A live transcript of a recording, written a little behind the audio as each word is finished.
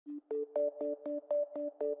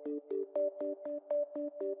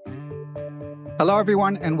Hello,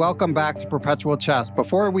 everyone, and welcome back to Perpetual Chess.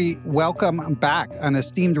 Before we welcome back an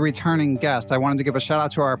esteemed returning guest, I wanted to give a shout out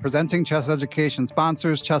to our presenting chess education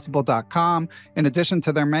sponsors, Chessable.com. In addition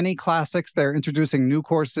to their many classics, they're introducing new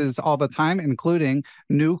courses all the time, including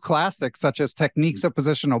new classics such as Techniques of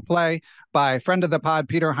Positional Play by friend of the pod,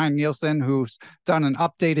 Peter Hein Nielsen, who's done an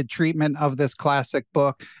updated treatment of this classic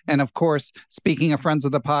book. And of course, speaking of friends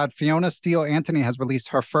of the pod, Fiona Steele Anthony has released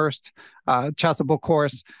her first Chessable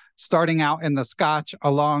course, starting out in the Scotch,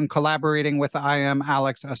 collaborating with IM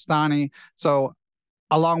Alex Astani. So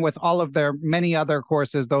along with all of their many other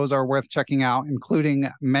courses, those are worth checking out,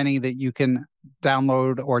 including many that you can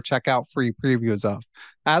download or check out free previews of.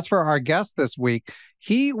 As for our guest this week,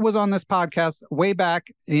 he was on this podcast way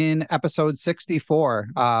back in episode 64,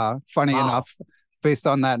 funny enough, based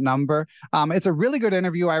on that number. It's a really good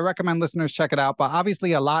interview. I recommend listeners check it out, but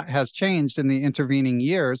obviously a lot has changed in the intervening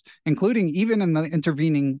years, including even in the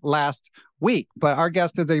intervening last week. But our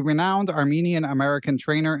guest is a renowned Armenian American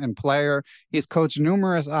trainer and player. He's coached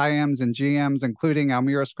numerous IMs and GMs, including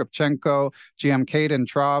Elmira Skripchenko, GM Caden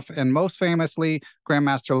Trough, and most famously,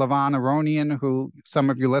 Grandmaster Levon Aronian, who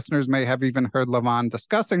some of you listeners may have even heard Levon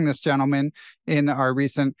discussing this gentleman in our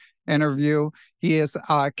recent interview. He is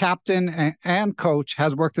captain and coach,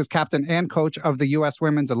 has worked as captain and coach of the U.S.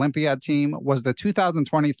 Women's Olympiad team, was the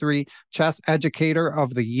 2023 Chess Educator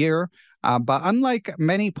of the Year. But unlike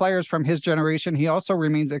many players from his generation, he also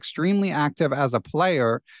remains extremely active as a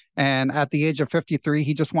player. And at the age of 53,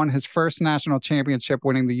 he just won his first national championship,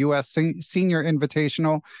 winning the U.S. Senior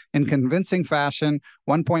Invitational in convincing fashion,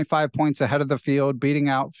 1.5 points ahead of the field, beating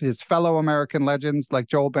out his fellow American legends like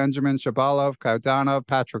Joel Benjamin, Shabalov, Khachiyan-Dlugy,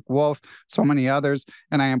 Patrick Wolff, so many others.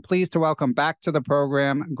 And I am pleased to welcome back to the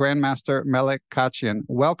program Grandmaster Melik Khachiyan.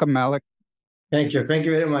 Welcome, Melik. Thank you. Thank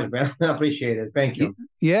you very much, man. I appreciate it. Thank you.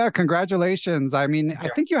 Yeah, congratulations. I mean, I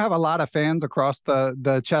think you have a lot of fans across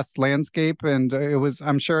the chess landscape, and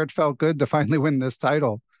I'm sure it felt good to finally win this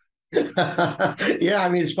title. Yeah, I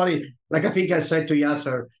mean, it's funny. Like I think I said to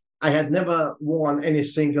Yasser, I had never won any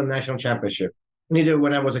single national championship, neither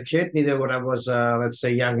when I was a kid, neither when I was, let's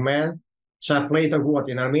say, young man. So I played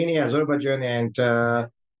in Armenia, Azerbaijan,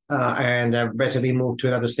 and basically moved to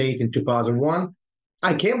another state in 2001.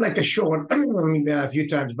 I came like a short a few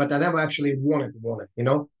times, but I never actually won it, you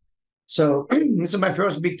know? So this is my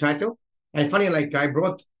first big title. And funny, like I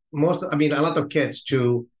brought a lot of kids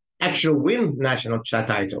to actually win national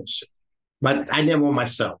titles, but I never won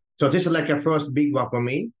myself. So this is like a first big one for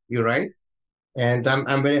me. You're right. And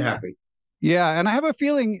I'm very happy. Yeah, and I have a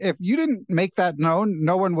feeling if you didn't make that known,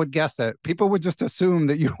 no one would guess it. People would just assume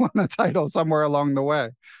that you won a title somewhere along the way.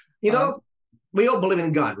 You know, we all believe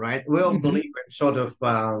in God, right? We all believe in sort of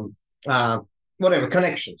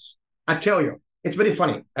connections. I tell you, it's very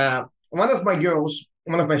funny. One of my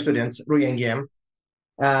students, Ruyan Game,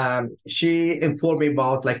 she informed me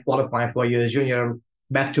about like qualifying for US Junior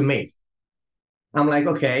back to May. I'm like,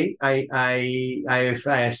 okay,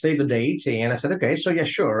 I saved the date and I said, okay, so yeah,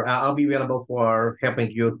 sure, I'll be available for helping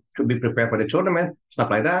you to be prepared for the tournament, stuff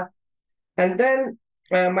like that. And then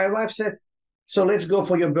my wife said, so let's go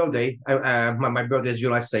for your birthday. My birthday is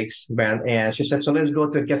July 6th, Ben. And she said, so let's go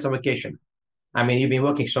to get some vacation. I mean, you've been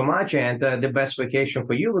working so much, and the best vacation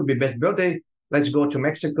for you would be best birthday. Let's go to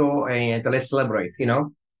Mexico and let's celebrate, you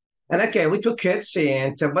know? And okay, we took kids,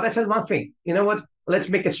 but I said one thing, you know what? Let's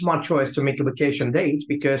make a smart choice to make a vacation date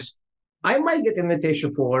because I might get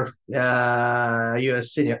invitation for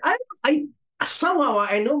US Senior. I somehow,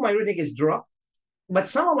 I know my rating is dropped, but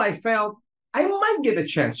somehow I felt I might get a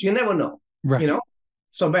chance. You never know. Right. You know,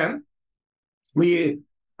 so Ben, we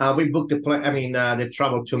booked the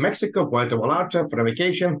travel to Mexico, Puerto Vallarta for a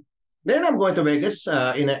vacation. Then I'm going to Vegas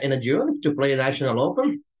in a June to play the National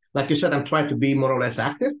Open. Like you said, I'm trying to be more or less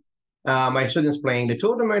active. My students playing the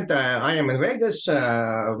tournament. I am in Vegas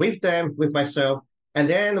with them, with myself. And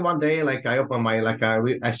then one day, like I open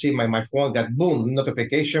I see my phone got boom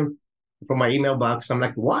notification from my email box. I'm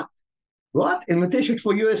like, what? Invitation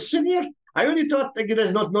for US Senior? I really thought like,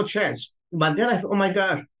 there's no chance. But then oh my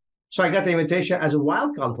gosh. So I got the invitation as a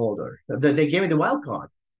wild card holder. They gave me the wild card.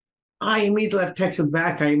 I immediately texted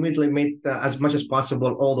back. I immediately made as much as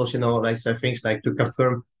possible all those, things like to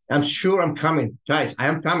confirm. I'm sure I'm coming. Guys, I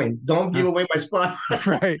am coming. Don't give away my spot.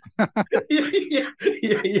 Right.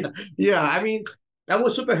 Yeah. I mean, I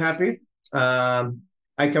was super happy. I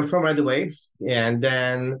confirmed right away. And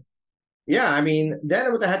then,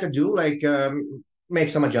 then what I had to do, make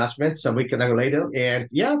some adjustments a week later. And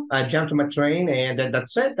I jumped on my train and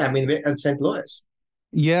that's it. I'm in St. Louis.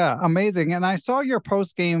 Yeah, amazing. And I saw your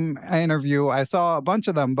post-game interview. I saw a bunch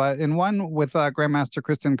of them, but in one with Grandmaster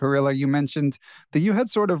Kristen Kurila, you mentioned that you had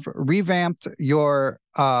sort of revamped your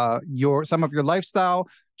some of your lifestyle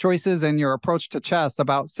choices and your approach to chess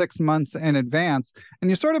about 6 months in advance. And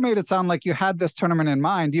you sort of made it sound like you had this tournament in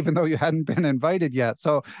mind, even though you hadn't been invited yet.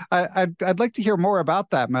 So I'd like to hear more about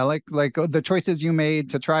that, Melik, like the choices you made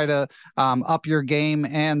to try to up your game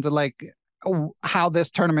and like how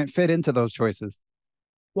this tournament fit into those choices.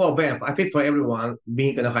 Well, Ben, I think for everyone,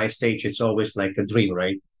 being on a high stage is always like a dream,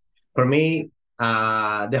 right? For me,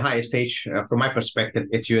 the highest stage, from my perspective,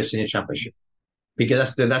 it's US Senior Championship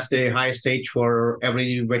because that's the highest stage for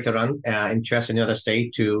every veteran in chess in the other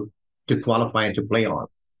state to qualify and to play on,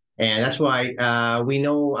 and that's why we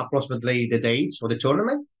know approximately the dates for the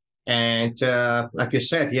tournament. And like you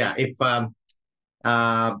said, yeah, if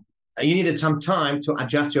uh, you needed some time to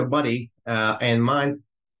adjust your body and mind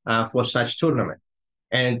for such tournament.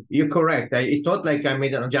 And you're correct. It's not like I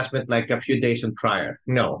made an adjustment like a few days in prior.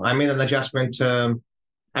 No, I made an adjustment.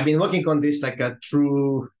 I've been working on this like a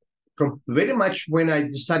true from very much when I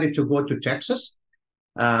decided to go to Texas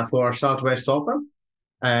for Southwest Open,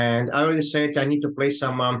 and I already said I need to play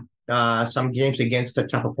some games against the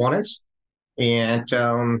tough opponents, and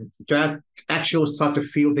to actually start to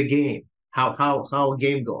feel the game, how a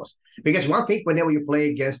game goes. Because one thing, whenever you play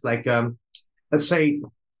against like let's say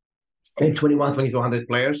 21, 2200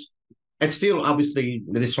 players, it's still obviously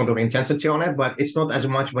there is sort of intensity on it, but it's not as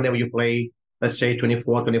much whenever you play, let's say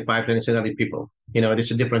 24, 25, 27 people.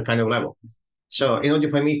 It's a different kind of level. So in order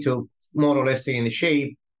for me to more or less stay in the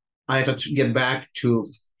shape, I had to get back to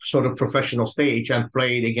sort of professional stage and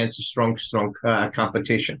played against a strong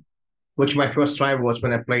competition, which my first try was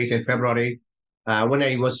when I played in February, when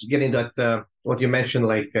I was getting that, what you mentioned,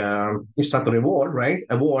 like you start the reward, right?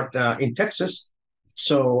 Award in Texas.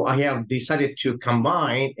 So I have decided to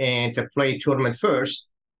combine and to play tournament first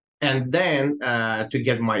and then to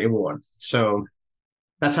get my award. So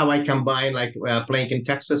that's how I combine like playing in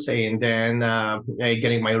Texas and then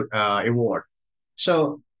getting my award.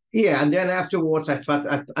 So yeah, and then afterwards I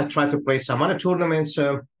tried to play some other tournaments.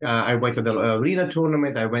 I went to the arena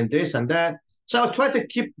tournament. I went this and that. So I was trying to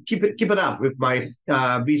keep it up with my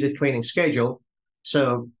busy training schedule.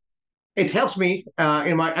 So it helps me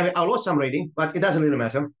I lost some rating, but it doesn't really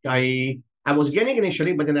matter. I was gaining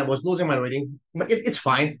initially, but then I was losing my rating. But it's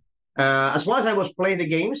fine. As long as I was playing the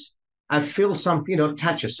games, I feel some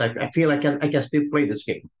touches. I feel I can still play this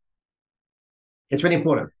game. It's very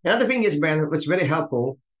important. Another thing is, Ben, it's very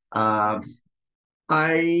helpful. Uh,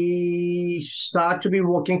 I start to be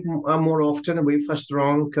working more often with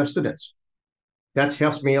strong students. That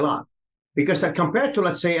helps me a lot because compared to,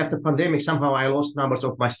 let's say, after pandemic, somehow I lost numbers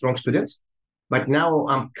of my strong students, but now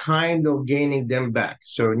I'm kind of gaining them back.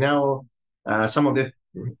 So now some of the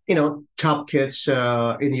top kids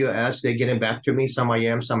in the US, they're getting back to me. Some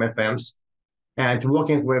IM, some FMs, and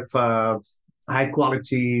working with high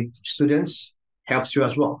quality students helps you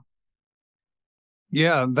as well.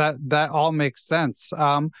 Yeah, that all makes sense.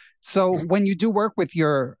 So when you do work with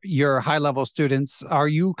your high level students, are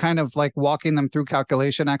you kind of like walking them through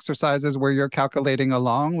calculation exercises where you're calculating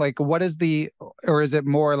along? Like, what is or is it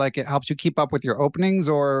more like it helps you keep up with your openings,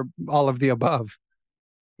 or all of the above?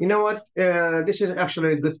 You know what? This is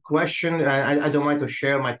actually a good question. I don't mind to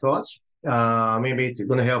share my thoughts. Maybe it's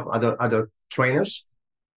going to help other trainers.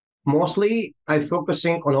 Mostly, I'm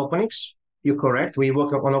focusing on openings. You're correct. We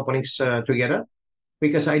work on openings together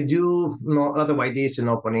because I do know a lot of ideas in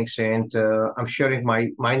openings, and I'm sharing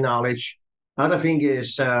my knowledge. Other thing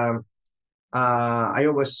is I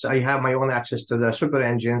have my own access to the super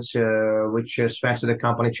engines, which is thanks to the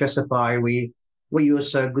company Chessify. We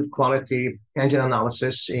use good quality engine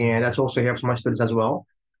analysis, and that also helps my students as well.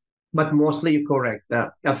 But mostly, you're correct.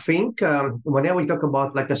 I think whenever we talk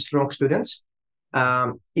about like the strong students,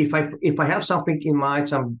 if I have something in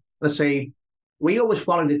mind, let's say we always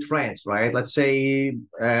follow the trends, right? Let's say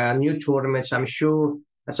new tournaments. I'm sure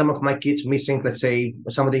some of my kids missing, let's say,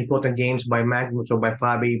 some of the important games by Magnus or by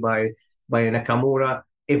Fabi, by Nakamura.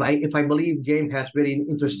 If I believe game has very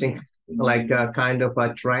interesting like kind of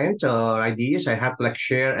a trend or ideas, I have to like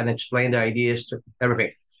share and explain the ideas to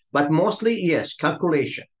everything. But mostly, yes,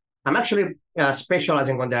 calculation. I'm actually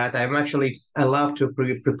specializing on that. I love to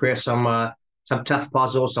prepare some tough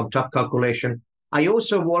puzzles, some tough calculation. I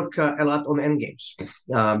also work a lot on endgames,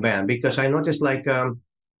 Ben, because I noticed like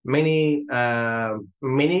many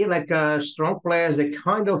like strong players, they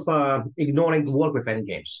kind of ignoring work with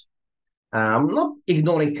endgames. Not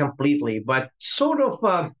ignoring completely, but sort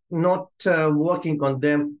of not working on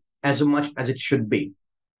them as much as it should be.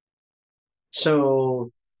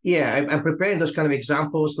 So I'm preparing those kind of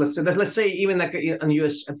examples. Let's say even like on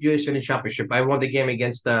US at US Union Championship, I won the game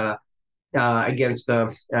against Doc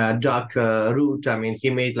Root. I mean, he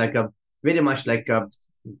made like a very much like a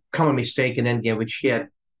common mistake in endgame, which he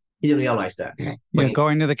didn't realize that. Yeah,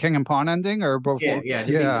 going to the king and pawn ending or before?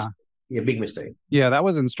 Big mistake. Yeah, that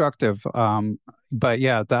was instructive. But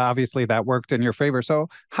yeah, obviously that worked in your favor. So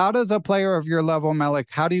how does a player of your level, Melik,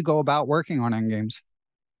 how do you go about working on endgames?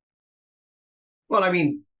 Well, I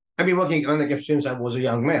mean, I've been working on endgames since I was a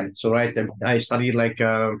young man. So, right, I studied like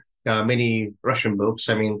many Russian books.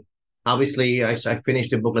 I mean, obviously, I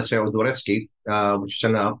finished the book, let's say, of Dvoretsky, which is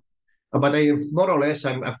enough. But more or less,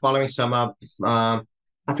 I'm following some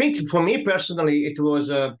I think for me personally, it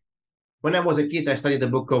was when I was a kid, I studied the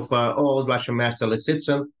book of old Russian master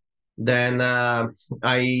Lisitsyn. Then I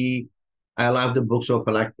love the books of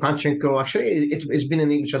like Panchenko. Actually, it's been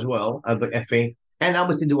in English as well, I think. And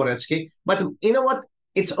obviously Dvoretsky. But you know what?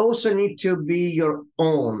 It's also need to be your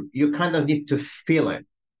own. You kind of need to feel it.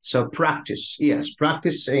 So practice. Yes,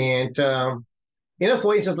 practice. And, for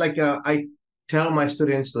instance, like I tell my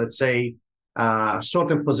students, let's say,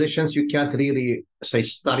 certain positions, you can't really, say,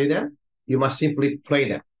 study them. You must simply play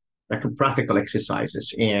them, like practical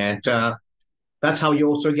exercises. And that's how you're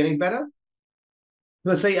also getting better.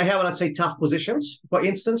 Let's say I have, tough positions, for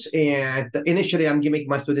instance, and initially I'm giving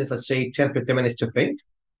my students, let's say, 10, 15 minutes to think.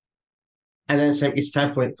 And then it's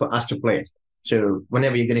time for us to play it. So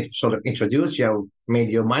whenever you're getting sort of introduced, you have made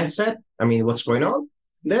your mindset. I mean, what's going on?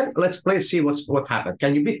 Then let's play, see what happened.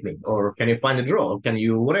 Can you beat me? Or can you find a draw? Can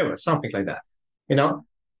you whatever, something like that,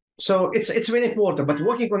 So it's really important. But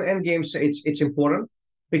working on end games, it's important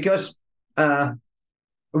because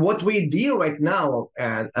what we deal right now,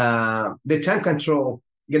 and the time control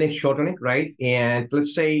getting shortening, right? And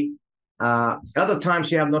let's say other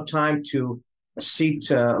times you have no time to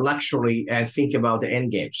sit luxury and think about the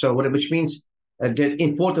end game. So which means the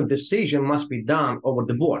important decision must be done over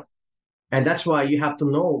the board. And that's why you have to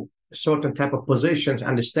know certain type of positions,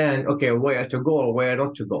 understand, okay, where to go or where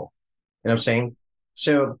not to go. You know what I'm saying?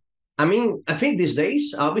 So, I mean, I think these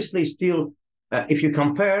days, obviously still, if you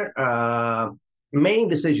compare main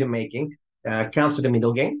decision-making comes to the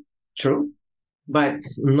middle game, true. But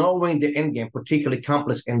knowing the end game, particularly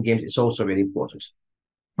complex end games, is also very important.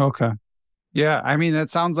 Okay. Yeah, I mean, it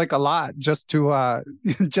sounds like a lot just to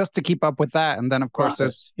just to keep up with that. And then, of course,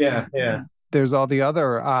 there's all the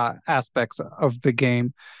other aspects of the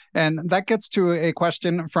game. And that gets to a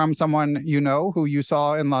question from someone who you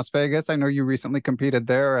saw in Las Vegas. I know you recently competed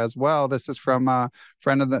there as well. This is from a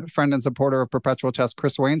friend and supporter of Perpetual Chess,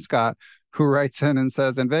 Chris Wainscott, who writes in and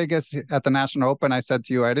says, in Vegas at the National Open, I said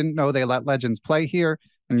to you, I didn't know they let legends play here.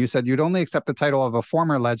 And you said you'd only accept the title of a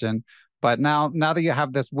former legend. But now that you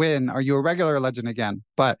have this win, are you a regular legend again?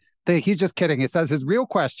 But he's just kidding. He says his real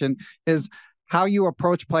question is how you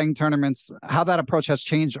approach playing tournaments, how that approach has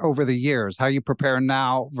changed over the years, how you prepare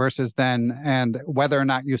now versus then, and whether or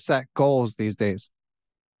not you set goals these days.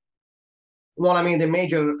 Well, I mean, the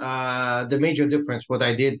major difference, what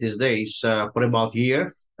I did these days for about a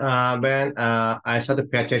year, when I started to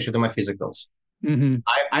pay attention to my physicals. Mm-hmm.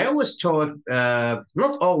 I always thought,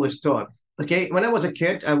 not always thought, okay, when I was a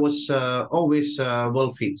kid, I was always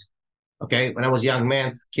well fit. Okay, when I was a young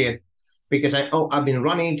man, kid, because I've been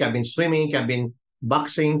running, I've been swimming, I've been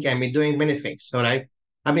boxing, I've been doing many things. All right,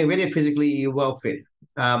 I've been very physically well fit.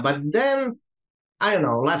 But then, I don't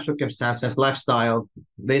know, life circumstances, lifestyle,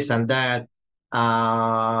 this and that.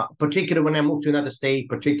 Particularly when I moved to another state,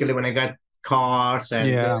 particularly when I got cars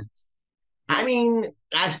and I mean,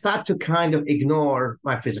 I start to kind of ignore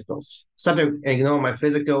my physicals.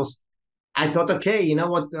 I thought, okay, you know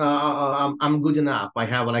what? I'm good enough. I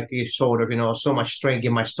have like sort of, so much strength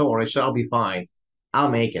in my storage, so I'll be fine. I'll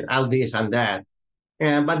make it. I'll this and that.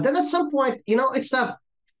 But then at some point, it's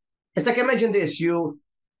like imagine this: you're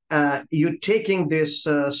taking this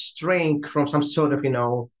strength from some sort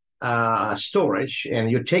of storage, and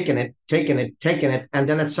you're taking it, and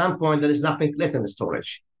then at some point there is nothing left in the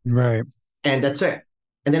storage, right? And that's it.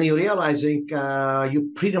 And then you're realizing you're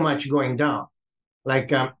pretty much going down.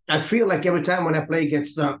 Like I feel like every time when I play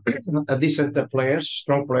against decent players,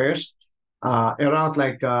 strong players, around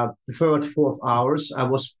like the third, fourth hours, I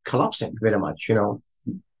was collapsing very much. I don't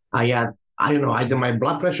know, either my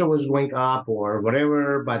blood pressure was going up or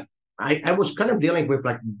whatever, but I was kind of dealing with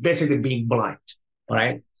like basically being blind. All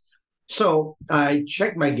right. So I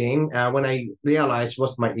checked my game when I realized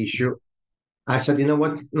what's my issue. I said, you know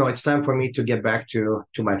what? No, it's time for me to get back to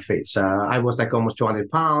my fits. I was like almost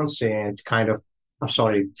 200 pounds and kind of,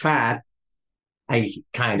 fat.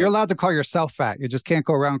 You're allowed to call yourself fat. You just can't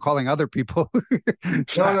go around calling other people.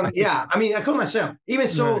 No, yeah. I mean, I call myself. Even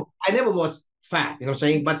so, right. I never was fat. You know what I'm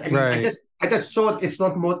saying? But I mean, right. I just thought it's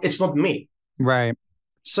not me. Right.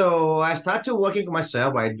 So I started working for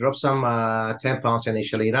myself. I dropped some 10 pounds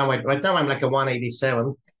initially. Right now I'm like a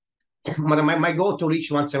 187. But my goal to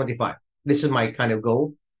reach 175. This is my kind of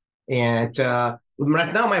goal. And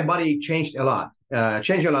right now my body changed a lot.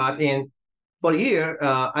 And for a year,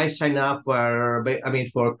 I signed up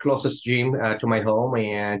for closest gym to my home,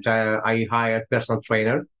 and I hired personal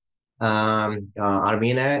trainer,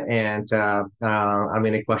 Armenian and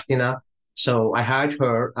Armenian Khachiyan. So I hired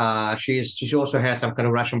her. She also has some kind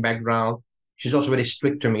of Russian background. She's also very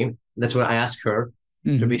strict to me. That's what I asked her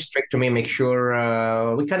to be strict to me, make sure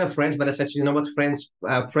we're kind of friends. But I said, you know what,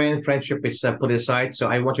 friendship is put aside. So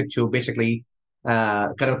I wanted to basically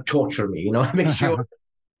kind of torture me,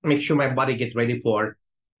 make sure my body get ready for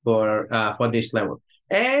this level.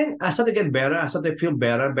 And I started to get better. I started to feel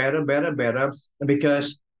better,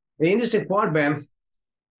 because the interesting part, Ben,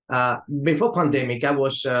 before pandemic, I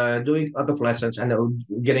was doing other lessons and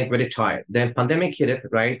getting very tired. Then pandemic hit it,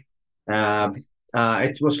 right?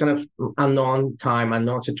 It was kind of unknown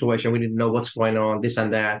situation. We didn't know what's going on, this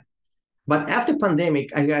and that. But after pandemic,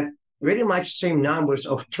 I got very much same numbers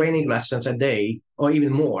of training lessons a day, or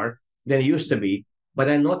even more than it used to be. But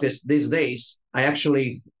I noticed these days, I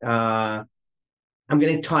actually, I'm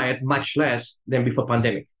getting tired much less than before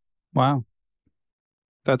pandemic. Wow.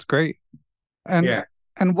 That's great. And yeah.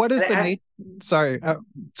 And what is sorry, go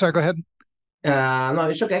ahead. No,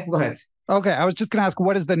 it's okay. Go ahead. Okay. I was just going to ask,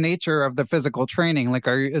 what is the nature of the physical training? Like,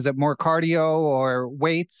 is it more cardio or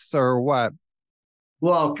weights or what?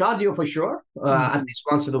 Well, cardio for sure, at least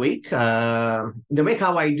once a week. The way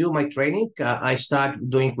how I do my training, I start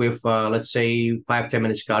doing with, let's say, 5-10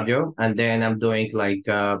 minutes cardio. And then I'm doing like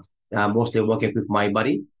mostly working with my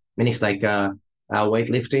body, meaning like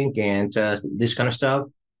weightlifting and this kind of stuff.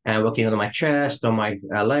 And working on my chest, on my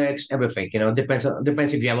legs, everything. Depends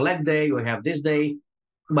if you have a leg day or have this day.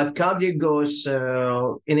 But cardio goes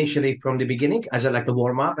initially from the beginning as a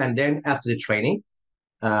warm up, and then after the training,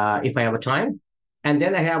 if I have a time. And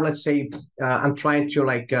then I have, let's say, I'm trying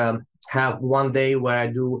to have one day where I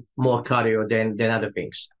do more cardio than other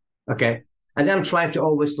things. Okay. And then I'm trying to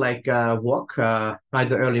always walk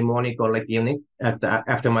either early morning or late evening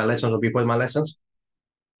after my lessons or before my lessons.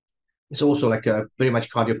 It's also very much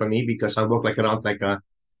cardio for me because I work around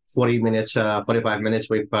 40 minutes, 45 minutes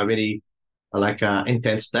with very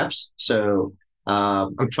intense steps. So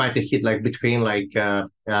I'm trying to hit between average a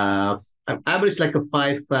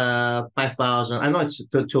 5,000. I know it's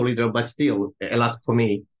too little, but still a lot for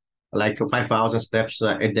me. 5,000 steps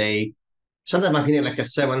a day. Sometimes I'm hitting a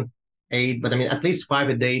 7, 8, but I mean at least 5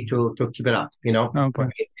 a day to keep it up. Okay.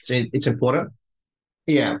 It's important.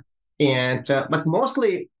 Yeah, and but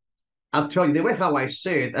mostly. I'll tell you the way how I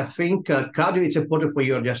say it. I think cardio is important for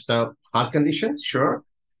your just heart condition, sure.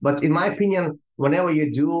 But in my opinion, whenever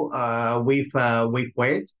you do with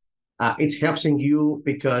weight, it helps in you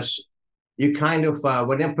because you kind of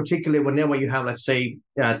particularly whenever you have, let's say,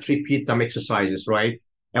 3 repeat some exercises, right?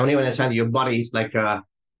 And whenever your body is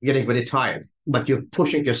getting very tired, but you're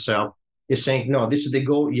pushing yourself. You're saying, no, this is the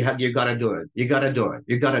goal. You gotta do it. You gotta do it.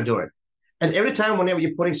 You gotta do it. And every time, whenever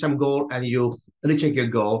you're putting some goal and you reaching your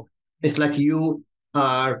goal. It's like you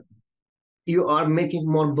are making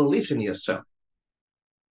more belief in yourself.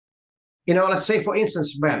 Let's say, for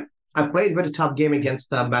instance, Ben, I played a very tough game against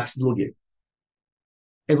Khachiyan-Dlugy.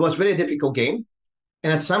 It was a very difficult game.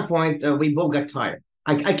 And at some point, we both got tired.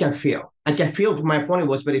 I can feel my opponent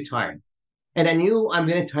was very tired. And I knew I'm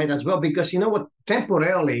getting tired as well because,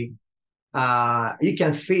 temporarily, you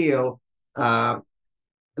can feel that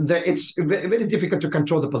it's very difficult to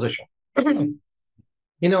control the position.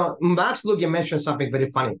 Khachiyan-Dlugy mentioned something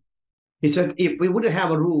very funny. He said, if we wouldn't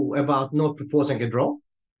have a rule about not proposing a draw,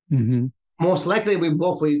 most likely we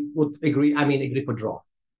both would agree for draw.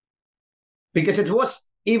 Because it was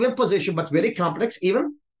even position, but very complex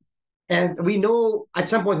even. And we know at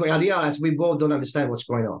some point we realized we both don't understand what's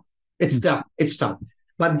going on. It's tough.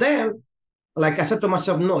 But then, I said to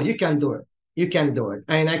myself, no, you can do it. You can do it.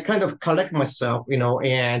 And I kind of collect myself,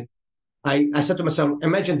 and I said to myself,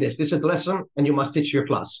 imagine this is a lesson and you must teach your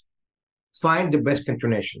class. Find the best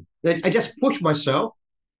continuation. I just pushed myself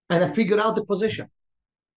and I figured out the position.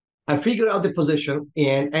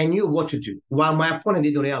 And I knew what to do while my opponent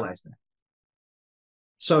didn't realize that.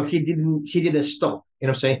 So he didn't stop. He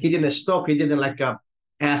didn't stop. He didn't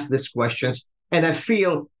ask these questions. And I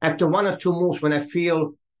feel after 1 or 2 moves, when I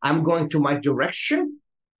feel I'm going to my direction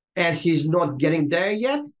and he's not getting there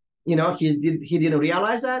yet, he didn't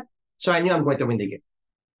realize that. So I knew I'm going to win the game.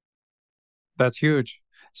 That's huge.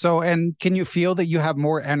 So, and can you feel that you have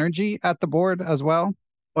more energy at the board as well?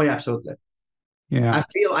 Oh, yeah, absolutely. Yeah. I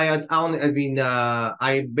feel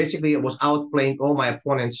I basically was outplaying all my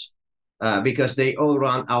opponents because they all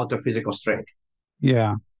run out of physical strength.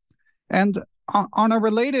 Yeah. And on a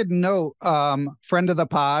related note, friend of the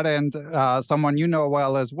pod and someone you know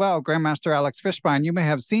well as well, Grandmaster Alex Fishbein, you may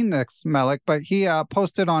have seen this, Melik, but he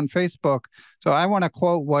posted on Facebook. So I want to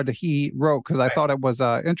quote what he wrote because I thought it was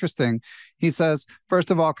interesting. He says, first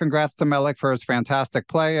of all, congrats to Melik for his fantastic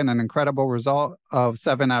play and an incredible result of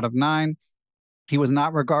 7 out of 9. He was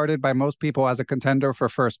not regarded by most people as a contender for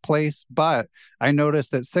first place, but I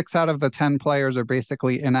noticed that 6 out of the 10 players are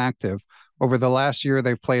basically inactive. Over the last year,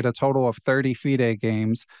 they've played a total of 30 FIDE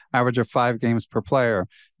games, average of 5 games per player.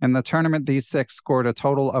 In the tournament, these 6 scored a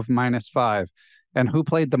total of -5. And who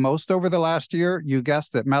played the most over the last year? You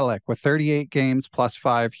guessed it, Melik, with 38 games plus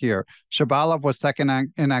 5 here. Shabalov was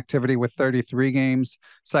second in activity with 33 games,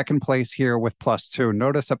 second place here with +2.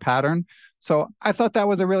 Notice a pattern? So I thought that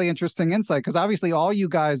was a really interesting insight because obviously all you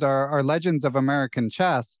guys are legends of American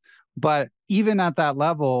chess, but even at that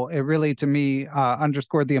level, it really, to me,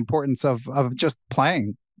 underscored the importance of just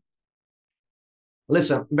playing.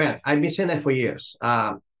 Listen, Ben, I've been saying that for years.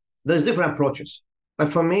 There's different approaches. But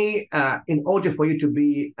for me, in order for you to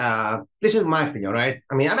be, this is my opinion, right?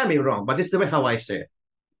 I mean, I might be wrong, but this is the way how I say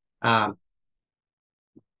it.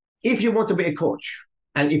 If you want to be a coach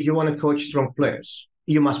and if you want to coach strong players,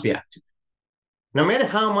 you must be active. No matter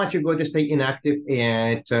how much you're going to stay inactive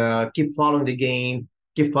and keep following the game,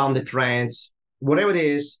 keep following the trends, whatever it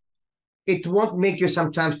is, it won't make you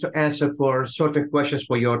sometimes to answer for certain questions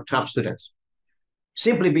for your top students,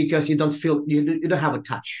 simply because you don't feel, you don't have a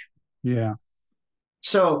touch. Yeah.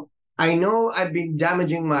 So I know I've been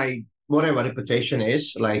damaging my whatever reputation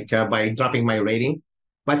is, like by dropping my rating.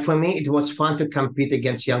 But for me, it was fun to compete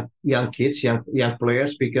against young kids, young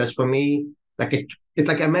players, because for me, like it's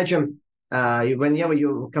like imagine whenever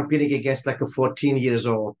you're competing against like a 14 years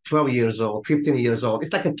old, 12 years old, 15 years old,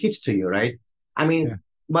 it's like a kids to you, right? I mean, yeah.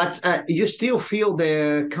 But you still feel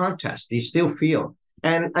the contest. You still feel,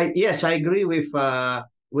 and yes, I agree with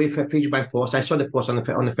Fishbein post. I saw the post on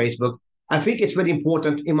the Facebook. I think it's very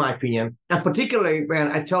important, in my opinion, and particularly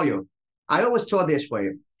when I tell you, I always thought this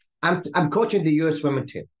way. I'm coaching the U.S. women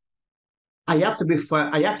team. I have to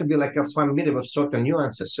be like a familiar with certain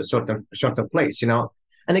nuances, certain plays, you know.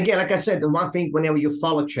 And again, like I said, the one thing whenever you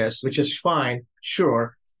follow chess, which is fine,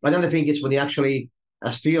 sure, but another thing is when you actually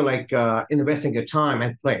still like investing your time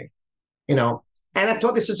and play, you know. And I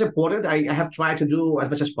thought this is important. I have tried to do as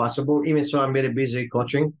much as possible, even so I'm very busy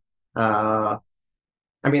coaching.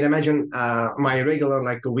 I mean, imagine my regular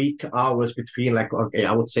like a week hours between like, okay,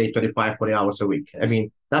 I would say 35, 40 hours a week. I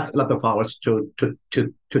mean, that's a lot of hours to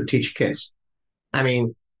teach kids. I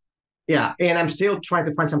mean, yeah, and I'm still trying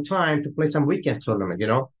to find some time to play some weekend tournament, you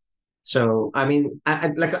know? So, I mean,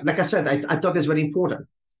 like I said, I thought it's very important.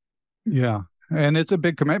 Yeah. And it's a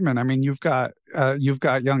big commitment. I mean, you've got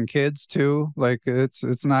young kids too. Like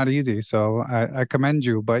it's not easy. So I commend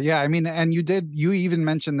you. But yeah, I mean, and you even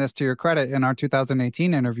mentioned this to your credit in our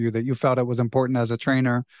 2018 interview that you felt it was important as a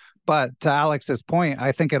trainer. But to Alex's point,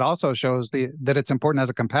 I think it also shows that it's important as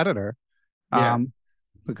a competitor. Yeah.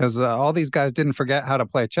 Because all these guys didn't forget how to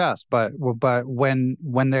play chess, but when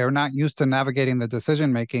they're not used to navigating the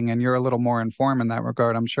decision making, and you're a little more informed in that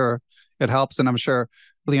regard, I'm sure it helps, and I'm sure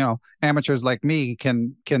amateurs like me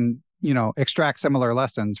can extract similar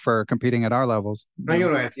lessons for competing at our levels. No,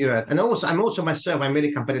 you're right, and I'm also myself. I'm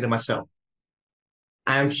really competitive myself.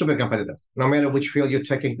 I'm super competitive, no matter which field you're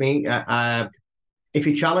taking me. If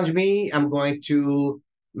you challenge me, I'm going to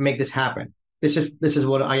make this happen. This is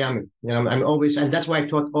what I am. I'm always, and that's why I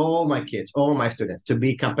taught all my kids, all my students, to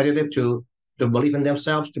be competitive, to believe in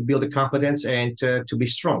themselves, to build the confidence, and to be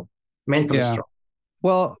strong, mentally strong.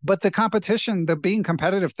 Well, but the competition, the being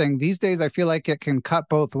competitive thing these days, I feel like it can cut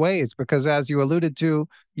both ways because, as you alluded to,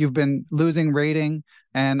 you've been losing rating,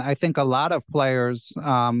 and I think a lot of players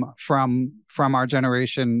from our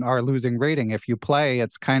generation are losing rating. If you play,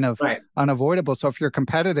 it's kind of unavoidable. So if you're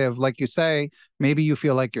competitive, like you say, maybe you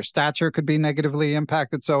feel like your stature could be negatively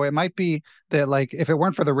impacted. So it might be that, like, if it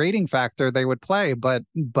weren't for the rating factor, they would play, but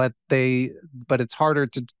it's harder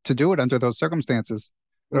to do it under those circumstances.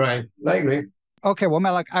 Right, I agree. Okay, well,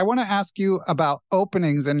 Melik, I want to ask you about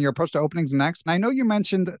openings and your approach to openings next. I know you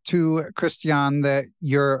mentioned to Khachiyan that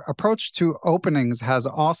your approach to openings has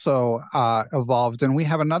also evolved, and we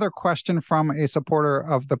have another question from a supporter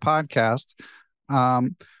of the podcast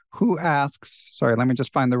who asks, sorry, let me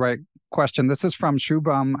just find the right question. This is from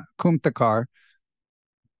Shubham Kumthekar.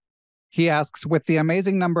 He asks, with the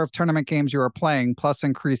amazing number of tournament games you are playing, plus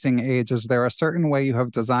increasing age, is there a certain way you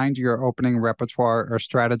have designed your opening repertoire or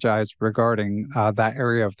strategized regarding that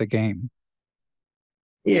area of the game?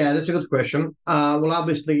 Yeah, that's a good question. Well,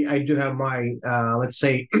 obviously, I do have my, let's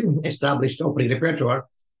say, established opening repertoire,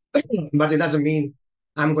 but it doesn't mean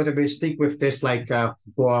I'm going to be stick with this like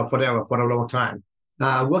for forever, for a long time.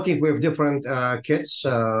 Working with different kids,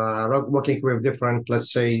 working with different,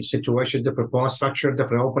 let's say, situations, different pawn structure,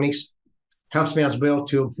 different openings, helps me as well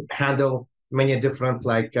to handle many different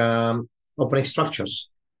like opening structures.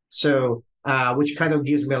 So, which kind of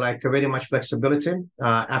gives me like very much flexibility.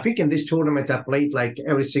 I think in this tournament, I played like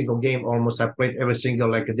every single game almost. I played every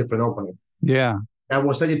single like a different opening. Yeah. I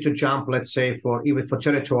was ready to jump, let's say, for even for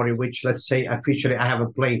territory, which let's say officially I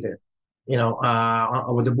haven't played it,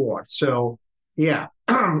 over the board. So yeah,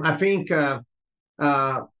 I think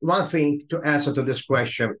one thing to answer to this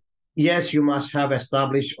question, yes, you must have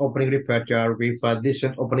established opening repertoire with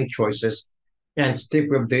decent opening choices and stick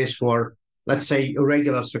with this for, let's say,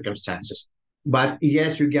 regular circumstances. But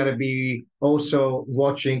yes, you got to be also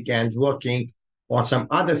watching and working on some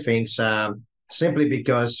other things simply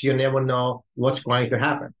because you never know what's going to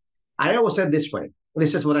happen. I always said this way.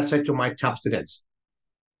 This is what I said to my top students.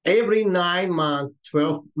 Every 9-month,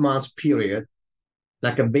 12 months period,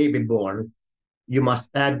 like a baby born, you must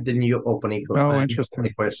add the new opening for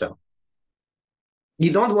yourself.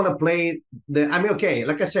 You don't want to play okay,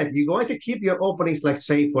 like I said, you're going to keep your openings, like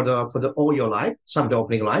say, for the all your life, some of the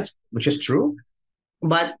opening lines, which is true.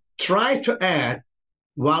 But try to add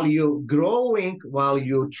while you're growing, while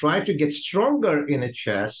you try to get stronger in a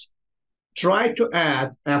chess, try to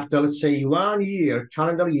add after, let's say, 1 year,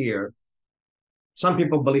 calendar year. Some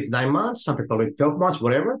people believe 9 months, some people believe 12 months,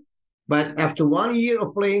 whatever. But after 1 year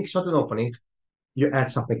of playing certain opening, you add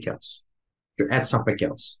something else. You add something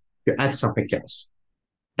else. You add something else.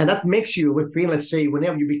 And that makes you feel, let's say,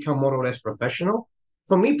 whenever you become more or less professional.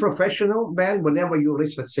 For me, professional, man, whenever you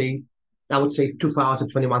reach, let's say, I would say 2,000,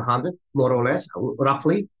 2,100, more or less,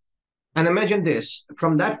 roughly. And imagine this,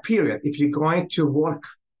 from that period, if you're going to work,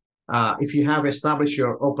 if you have established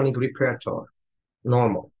your opening repertoire,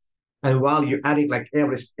 normal, and while you're adding like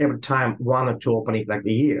every time 1 or 2 openings like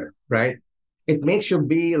a year, right? It makes you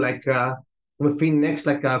be like within next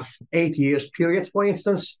like 8 years period, for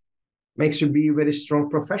instance, makes you be a very strong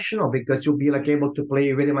professional because you'll be like able to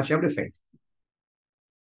play very much everything.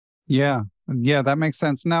 Yeah, that makes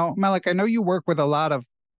sense. Now, Melik, I know you work with a lot of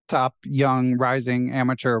top young rising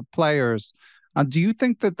amateur players. Do you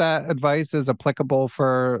think that advice is applicable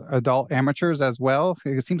for adult amateurs as well?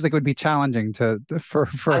 It seems like it would be challenging for.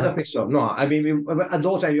 I don't think so. No, I mean,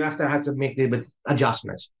 adults, you have to make a little bit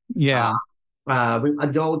adjustments. Yeah. With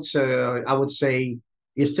adults, I would say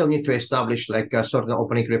you still need to establish like a sort of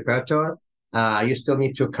opening repertoire. You still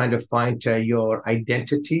need to kind of find your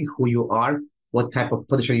identity, who you are, what type of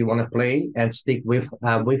position you want to play, and stick with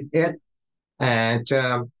it. And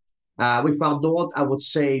with adult, I would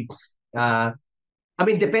say,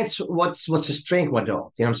 depends what's the strength of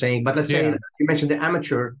adult. You know what I'm saying? But let's say you mentioned the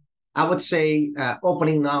amateur. I would say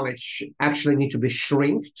opening knowledge actually need to be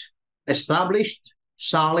shrinked, established,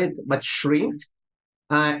 solid, but shrinked.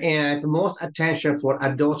 And most attention for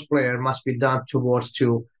adult player must be done towards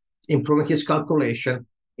to improving his calculation,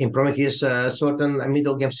 improving his certain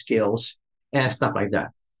middle game skills, and stuff like that.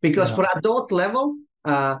 Because for adult level,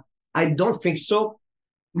 I don't think so.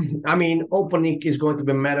 I mean, opening is going to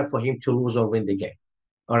be matter for him to lose or win the game.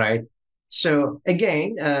 All right. So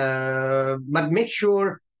again, but make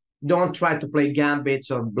sure don't try to play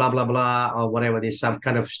gambits or blah blah blah or whatever it is, some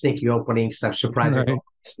kind of sneaky openings, some surprising. Right.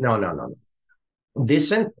 No.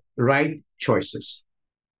 Decent, right choices.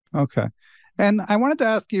 Okay. And I wanted to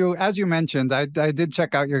ask you, as you mentioned, I did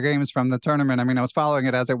check out your games from the tournament. I mean, I was following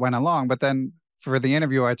it as it went along, but then for the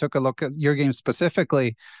interview, I took a look at your game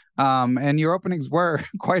specifically, and your openings were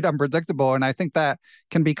quite unpredictable. And I think that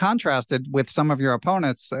can be contrasted with some of your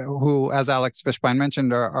opponents who, as Alex Fishbein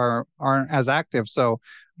mentioned, aren't as active. So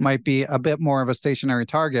might be a bit more of a stationary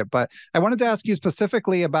target. But I wanted to ask you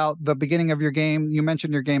specifically about the beginning of your game. You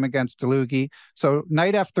mentioned your game against Dlugy. So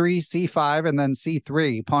knight f3, c5, and then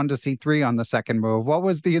c3, pawn to c3 on the second move. What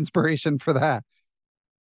was the inspiration for that?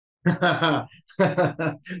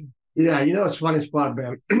 Yeah, it's funny part,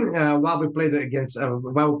 man. While we played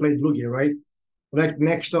Dlugy, right? Right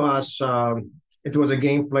next to us, it was a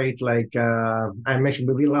game played like I mentioned.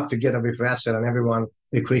 We love together with Russell and everyone,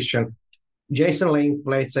 with Christian. Jason Lane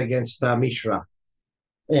plays against Mishra,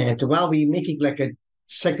 and while we making like a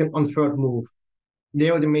second and third move,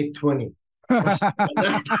 they already made 20.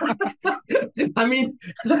 I mean,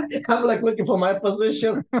 I'm like looking for my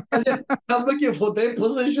position, and then I'm looking for their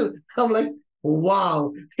position. I'm like,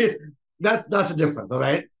 wow, that's different, all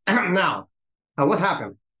right? Now, what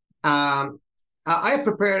happened? I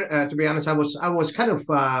prepared. To be honest, I was kind of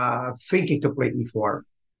thinking to play e4,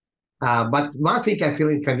 but one thing I feel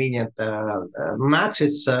inconvenient.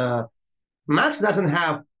 Max doesn't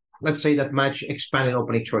have, let's say, that much expanded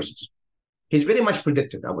opening choices. He's very much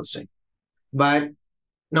predicted, I would say, but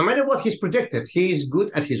no matter what he's predicted, he's good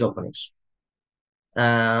at his openings.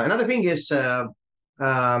 Another thing is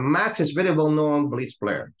Max is very well-known blitz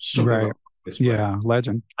player. Super Right. blitz player. Yeah,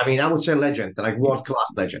 legend. I mean, I would say legend, like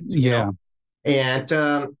world-class legend. Yeah. And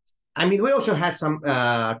I mean, we also had some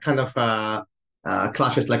kind of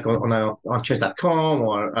clashes like on chess.com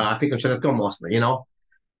or I think on chess.com mostly,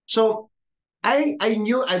 So I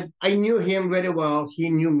knew him very well. He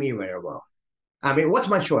knew me very well. I mean, what's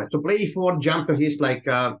my choice? To play e4, jump to his like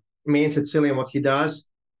main Sicilian, what he does.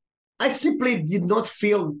 I simply did not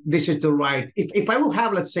feel this is the right. If I will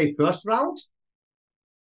have, let's say, first round,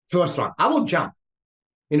 I will jump.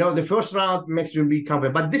 The first round makes you be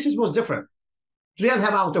confident. But this was different.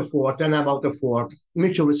 3.5 out of 4, 10.5 out of 4,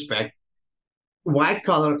 mutual respect. White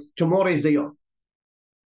collar, tomorrow is the off.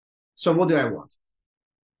 So what do I want?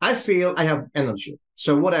 I feel I have energy.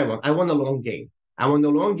 So what I want a long game. I want a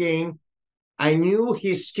long game. I knew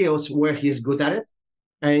his skills where he's good at it.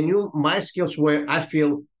 I knew my skills where I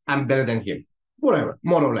feel I'm better than him. Whatever,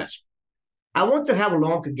 more or less. I want to have a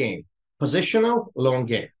long game. Positional, long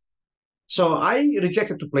game. So I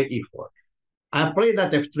rejected to play e4. I played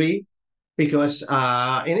that f3 because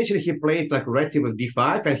initially he played like red with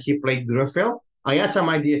d5 and he played Grunfeld. I had some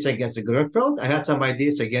ideas against the Grunfeld. I had some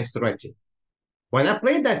ideas against the red. When I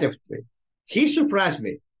played that f3, he surprised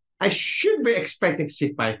me. I should be expecting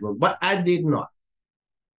c5 move, but I did not.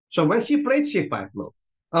 So when he played c5 move,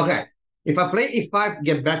 okay, if I play e5,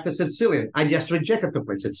 get back to Sicilian, I just rejected to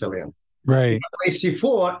play Sicilian. Right. If I play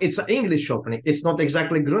c4, it's an English opening. It's not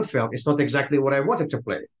exactly Grunfeld. It's not exactly what I wanted to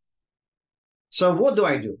play. So what do?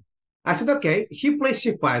 I said, okay, he plays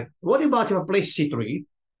c5. What about if I play c3?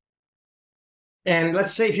 And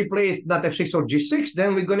let's say if he plays not f6 or g6,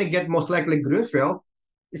 then we're going to get most likely Grunfeld.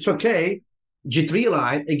 It's okay. G3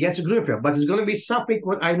 line against Grunfeld, but it's going to be something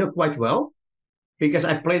what I know quite well because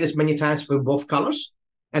I played this many times with both colors,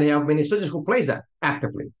 and I have many students who plays that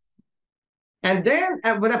actively. And then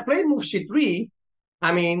when I played move c3,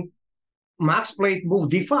 I mean, Max played move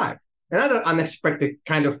d5, another unexpected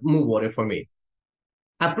kind of move order for me.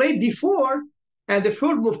 I played d4, and the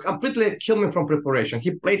third move completely killed me from preparation.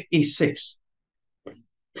 He played e6.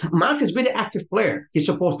 Max is a very active player. He's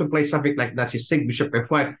supposed to play something like that, c6, bishop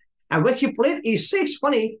f5. And when he played e6,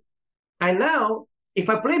 funny, and now if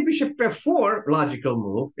I play bishop f4, logical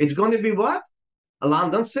move, it's going to be what? A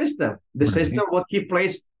London system. The system what he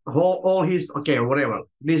plays all his, okay, whatever,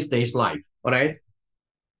 these days life, all right?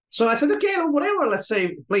 So I said, okay, whatever, let's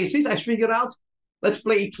say play e6. I figured out, let's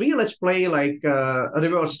play e3, let's play like a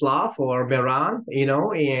reverse Slav or Meran,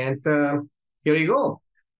 and here you go.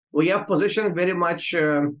 We have positioned very much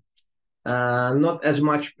not as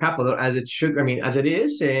much popular as it should, as it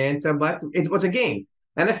is, and but it was a game.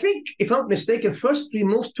 And I think, if I'm not mistaken, first 3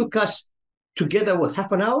 moves took us together,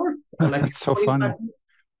 half an hour? Like that's so funny.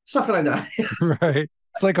 Something like that. Right.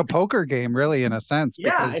 It's like a poker game, really, in a sense.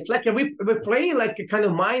 Yeah, it's like we play like a kind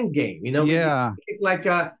of mind game, Yeah. Like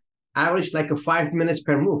average like 5 minutes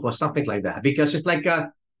per move or something like that, because it's like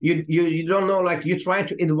you don't know, like you're trying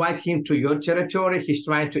to invite him to your territory, he's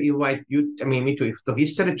trying to invite you, me to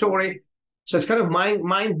his territory. So it's kind of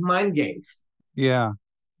mind game. Yeah.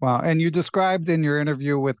 Wow. And you described in your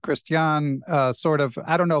interview with Christian sort of,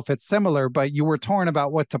 I don't know if it's similar, but you were torn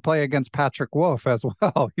about what to play against Patrick Wolff as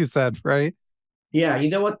well, you said, right? Yeah, you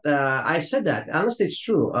know what? I said that. Honestly, it's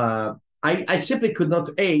true. I simply could not,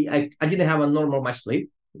 I didn't have a normal my sleep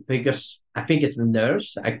because I think it's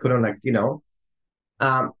nerves. I couldn't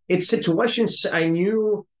it's situations I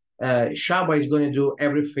knew Shaba is going to do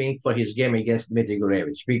everything for his game against Dmitry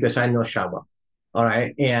Gurevich because I know Shaba. All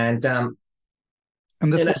right. And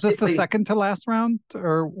was this the second to last round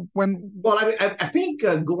or when? Well, I think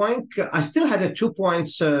I still had 2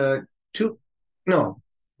 points,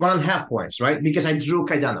 1.5 points, right? Because I drew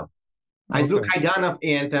Kaidanov. I drew Kaidanov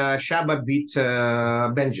and Shaba beat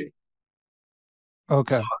Benji.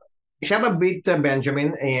 Okay. So Shaba beat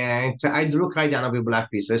Benjamin and I drew Kaidanov with black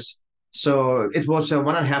pieces. So it was a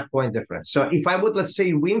 1.5 point difference. So if I would, let's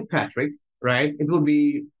say, win Patrick, right, it would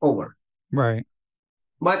be over. Right.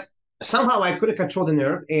 But somehow I couldn't control the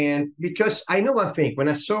nerve. And because I know one thing, when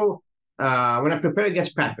I prepared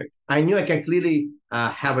against Patrick, I knew I can clearly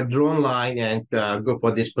have a drawn line and go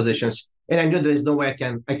for these positions. And I knew there is no way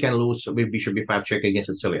I can lose with bishop b5 check against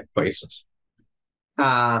Sicilian, for instance.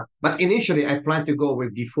 But initially, I planned to go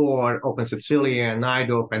with d4, open Sicilian, knight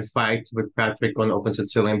off, and fight with Patrick on open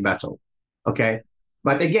Sicilian battle. Okay,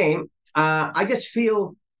 but again, I just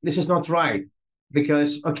feel this is not right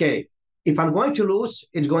because okay, if I'm going to lose,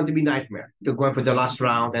 it's going to be nightmare. You're going for the last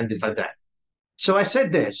round and this like that. So I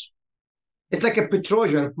said this. It's like a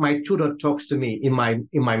Petrosian, my tutor talks to me in my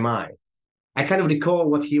mind. I kind of recall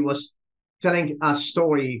what he was telling a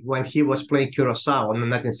story when he was playing Curacao in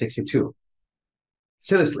 1962.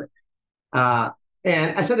 Seriously. And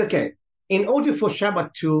I said, okay, in order for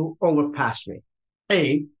Shabbat to overpass me,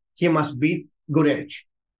 A, he must beat Gurevich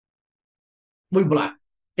with black.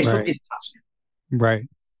 It's not his task. Right.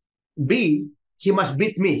 B, he must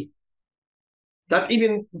beat me. That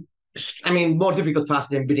even, more difficult task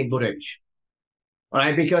than beating Gurevich. All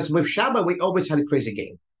right, because with Shabbat, we always had a crazy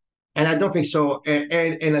game. And I don't think so.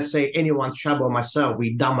 And let's say anyone, Shabbat or myself,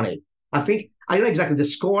 we dominate. I don't know exactly the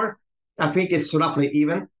score. I think it's roughly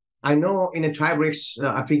even. I know in the tiebreaks,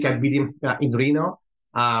 I think I beat him in Reno.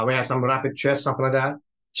 We have some rapid chess, something like that.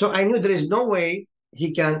 So I knew there is no way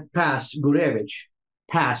he can pass Gurevich,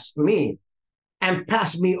 pass me, and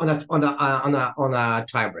pass me on a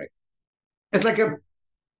tiebreak. It's like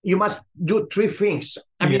you must do three things.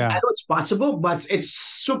 I know it's possible, but it's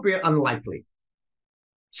super unlikely.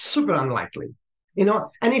 Super unlikely. And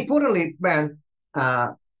importantly, man,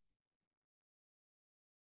 I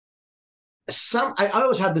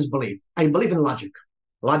always had this belief. I believe in logic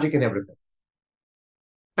in everything.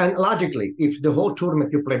 And logically, if the whole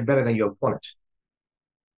tournament you play better than your opponent,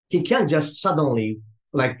 he can't just suddenly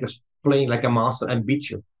just playing like a monster and beat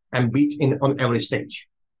you and beat on every stage.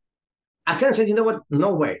 I can say, you know what?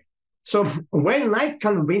 No way. So when I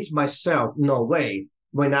convinced myself, no way,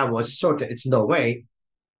 when I was certain it's no way,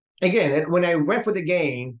 again, when I went for the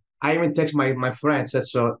game, I even text my friend, said,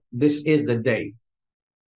 so this is the day.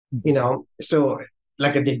 So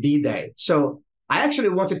like the D-Day. So I actually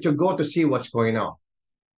wanted to go to see what's going on.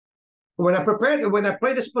 When I played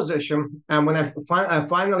this position, and when when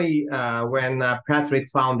Patrick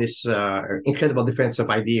found this incredible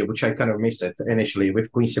defensive idea, which I kind of missed it initially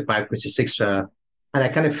with Queen C5, Queen C6, and I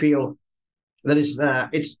kind of feel that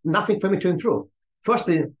it's nothing for me to improve.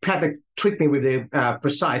 Firstly, Patrick tricked me with a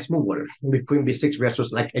precise move order with Queen B6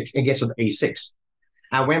 versus against the A6.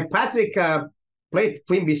 And when Patrick played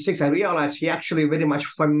Queen B6, I realized he actually very much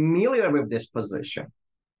familiar with this position.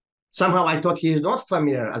 Somehow I thought he is not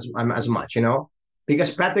familiar as much,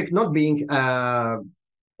 because Patrick not being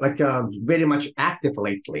very much active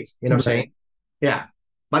lately, what I'm saying? Yeah.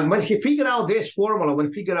 But when he figured out this formula, when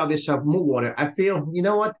he figured out this move order, I feel, you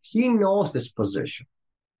know what? He knows this position.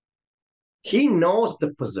 He knows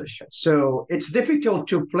the position. So it's difficult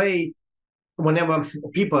to play whenever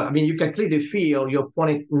people, you can clearly feel your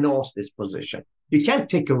opponent knows this position. You can't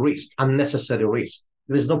take a risk, unnecessary risk.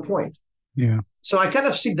 There is no point. Yeah. So I kind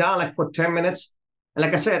of sit down for 10 minutes. And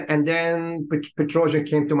like I said, and then Petrosian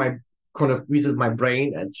came to visit my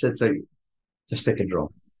brain and said, just take a draw.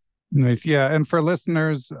 Nice. Yeah. And for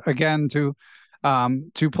listeners, again, to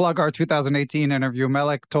plug our 2018 interview,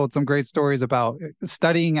 Melik told some great stories about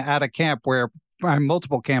studying at a camp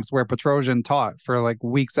multiple camps where Petrosian taught for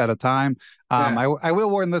weeks at a time. I will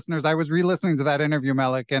warn listeners, I was re-listening to that interview,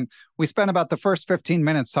 Melik, and we spent about the first 15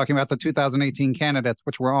 minutes talking about the 2018 candidates,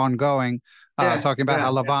 which were ongoing, talking about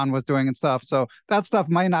how Levon was doing and stuff. So that stuff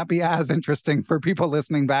might not be as interesting for people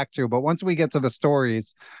listening back to, but once we get to the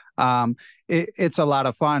stories, it's a lot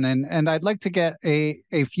of fun. And I'd like to get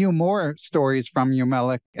a few more stories from you,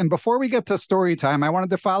 Melik. And before we get to story time, I wanted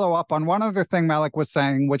to follow up on one other thing Melik was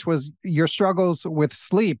saying, which was your struggles with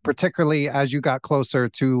sleep, particularly as you got closer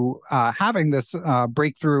to having this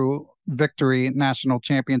breakthrough victory national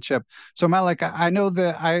championship. So Melik, I know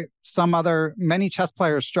that many chess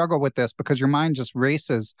players struggle with this because your mind just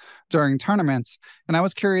races during tournaments. And I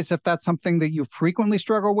was curious if that's something that you frequently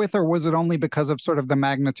struggle with, or was it only because of sort of the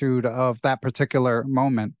magnitude of that particular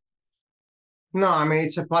moment? No,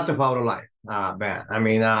 it's a part of our life, Ben.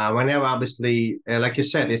 Whenever, obviously, like you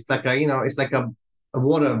said, it's like it's like a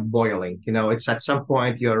water boiling. It's at some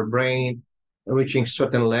point your brain reaching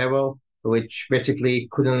certain level, which basically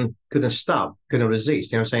couldn't stop, couldn't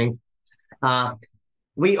resist. You know what I'm saying?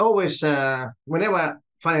 We always, whenever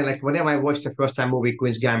I watched the first time movie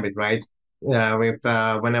Queen's Gambit, right?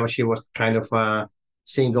 Whenever she was kind of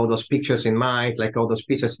seeing all those pictures in mind, all those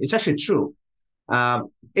pieces, it's actually true. I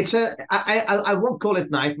won't call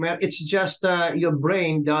it nightmare. It's just your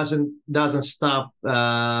brain doesn't stop,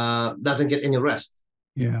 doesn't get any rest.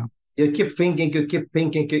 Yeah. You keep thinking.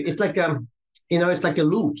 It's like it's like a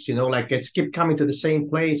loops, like it's keep coming to the same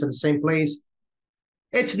place and the same place.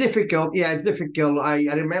 It's difficult. Yeah, it's difficult. I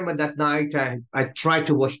remember that night I tried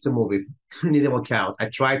to watch the movie. Didn't work out. I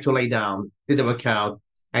tried to lay down. Didn't work out.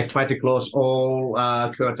 I tried to close all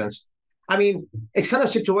curtains. I mean, it's kind of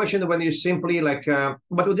situation when you simply like,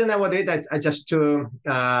 but then nowadays I just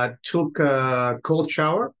took a cold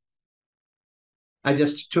shower. I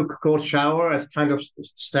just took a cold shower. I kind of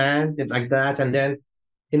stand it like that. And then,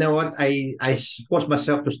 you know what? I forced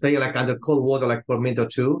myself to stay like under cold water like for a minute or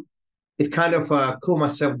two. It kind of cool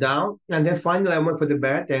myself down, and then finally I went for the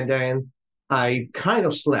bed, and then I kind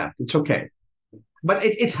of slept. It's okay, but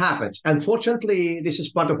it happens. Unfortunately, this is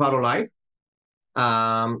part of our life.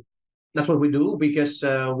 That's what we do because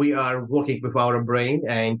we are working with our brain,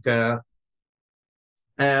 and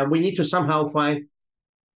we need to somehow find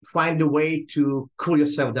a way to cool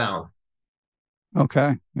yourself down.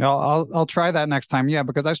 Okay. I'll try that next time. Yeah,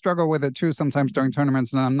 because I struggle with it too sometimes during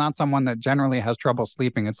tournaments, and I'm not someone that generally has trouble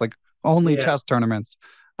sleeping. It's like only chess tournaments.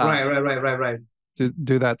 Right.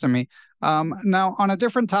 Do that to me. Now, on a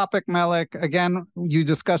different topic, Melik, again, you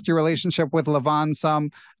discussed your relationship with Levon some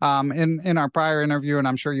in our prior interview, and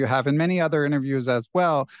I'm sure you have in many other interviews as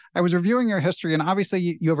well. I was reviewing your history, and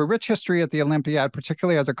obviously you have a rich history at the Olimpiad,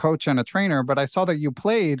 particularly as a coach and a trainer, but I saw that you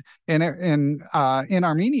played in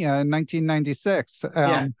Armenia in 1996.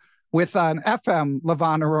 With an FM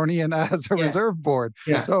Levon Aronian as a reserve board.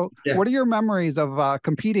 So what are your memories of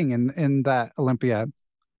competing in that Olympiad?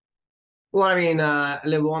 Well, I mean,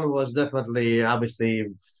 Levon was definitely, obviously,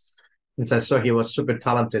 since I saw he was super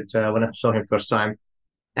talented when I saw him first time.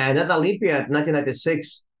 And at Olympia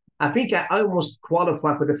 1996, I think I almost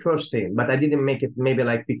qualified for the first team, but I didn't make it maybe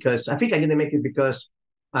because I didn't make it because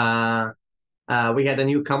we had a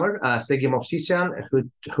newcomer, Khachiyan-Wolff,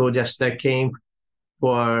 who just came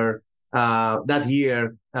for that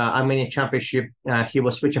year Armenian championship. He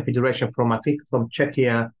was switching federation from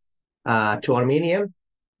Czechia to Armenian.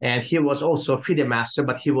 And he was also FIDE master,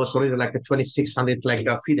 but he was already like a 2600 like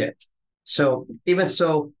a FIDE. So even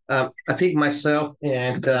so, I think myself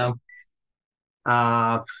and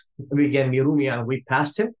Mirumian, we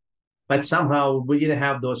passed him, but somehow we didn't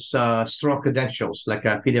have those strong credentials like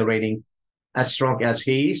a FIDE rating as strong as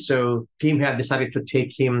he is. So team had decided to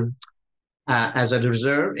take him as a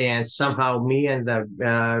reserve, and somehow me and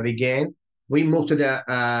we moved to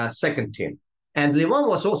the second team. And Levon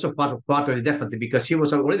was also part of it, definitely, because he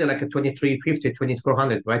was already like a 2350,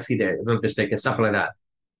 2400, right? FIDE, if I'm not mistaken, something like that.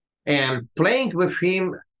 And playing with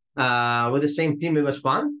him, with the same team, it was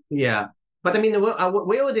fun. Yeah. But I mean, we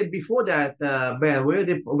already, before that, Ben,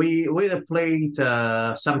 we already played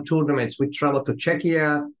some tournaments. We traveled to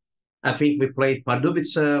Czechia. I think we played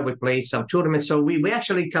Pardubice. We played some tournaments. So we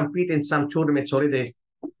actually compete in some tournaments already,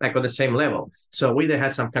 like on the same level. So we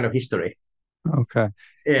had some kind of history. Okay.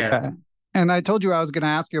 Yeah. And I told you I was going to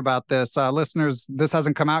ask you about this. Listeners, this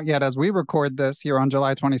hasn't come out yet as we record this here on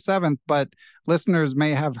July 27th, but listeners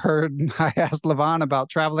may have heard I asked Levon about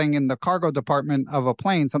traveling in the cargo department of a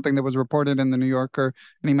plane, something that was reported in the New Yorker.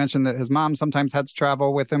 And he mentioned that his mom sometimes had to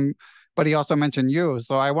travel with him, but he also mentioned you.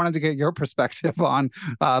 So I wanted to get your perspective on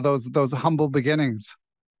those humble beginnings.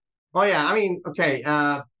 Oh, yeah. I mean, okay.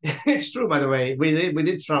 It's true, by the way. We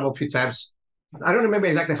did travel a few times. I don't remember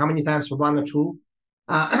exactly how many times, one or two.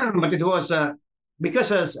 But it was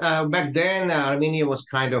because back then Armenia was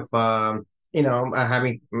kind of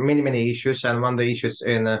having many issues, and one of the issues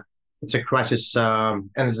it's a crisis, and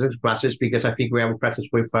it's a crisis because I think we have a crisis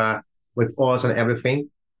with oils and everything,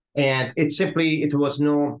 and it was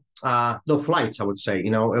no flights, I would say,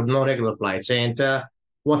 no regular flights. And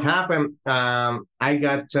what happened? I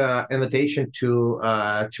got invitation to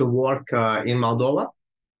work in Moldova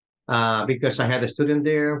because I had a student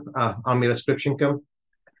there on my subscription income.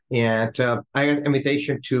 And I got an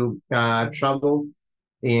invitation to travel,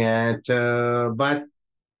 and but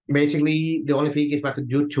basically the only thing is what to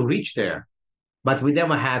do to reach there. But we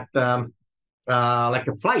never had like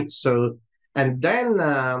a flight. So, and then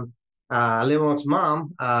Levon's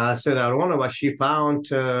mom said that one of us, she found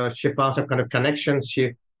some kind of connections.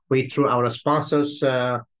 We through our sponsors,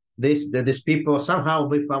 these people, somehow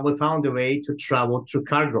we found a way to travel through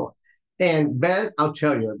cargo. And Ben, I'll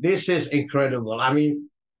tell you, this is incredible. I mean,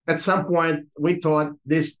 at some point, we thought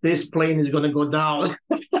this plane is going to go down.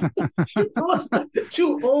 It was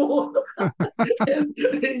too old.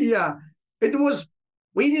 Yeah, it was.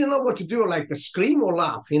 We didn't know what to do, like scream or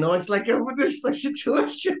laugh. It's like this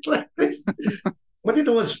situation like this. But it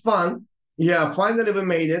was fun. Yeah, finally we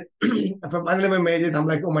made it. Finally we made it. I'm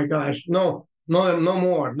like, oh my gosh, no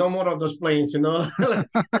more of those planes. And Levon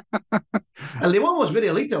was very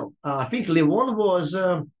little. I think Levon was.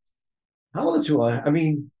 How old was I? I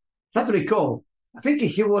mean, try to recall. I think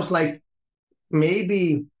he was like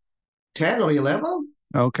maybe 10 or 11.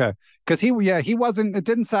 Okay. Because he wasn't, it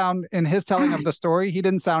didn't sound in his telling of the story, he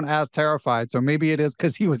didn't sound as terrified. So maybe it is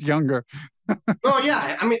because he was younger. Oh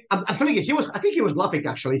yeah, I mean, I'm telling you, he was. I think he was laughing.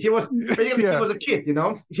 Actually, basically he Yeah. was a kid. He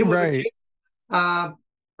was a Right. kid.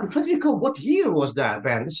 I'm trying to recall what year was that,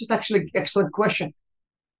 man. This is actually an excellent question.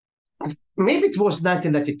 Maybe it was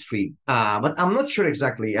 1993, but I'm not sure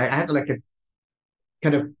exactly. I had to like a,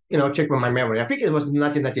 kind of check my memory. I think it was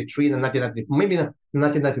 1993 and 1990, maybe not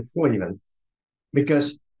 1994 even,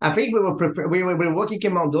 because I think we were working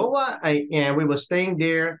in Moldova, and we were staying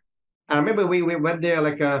there. I remember we went there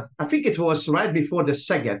like I think it was right before the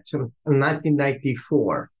Szeged in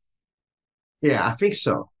 1994. Yeah, I think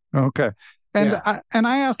so. Okay. And Yeah.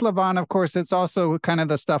 I asked Levon, of course, it's also kind of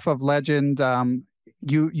the stuff of legend.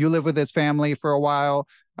 You live with his family for a while.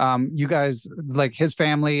 You guys, like his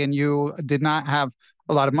family and you, did not have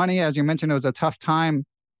a lot of money. As you mentioned, it was a tough time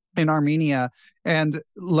in Armenia. And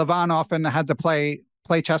Levon often had to play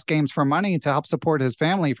chess games for money to help support his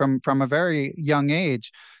family from a very young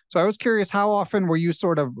age. So I was curious, how often were you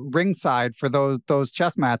sort of ringside for those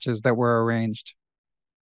chess matches that were arranged?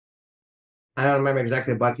 I don't remember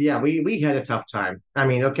exactly, but yeah, we had a tough time. I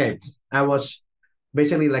mean, okay, I was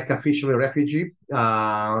basically like officially a refugee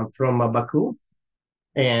from Baku,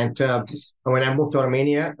 and when I moved to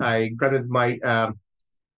Armenia, I graduated my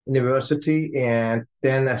university, and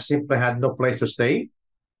then I simply had no place to stay.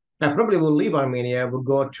 I probably will leave Armenia, would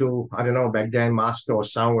go to, I don't know, back then Moscow or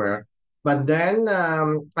somewhere. But then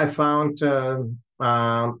I found,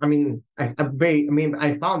 I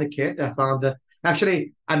found a kid.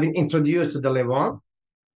 Actually, I've been introduced to the Levon.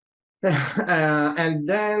 And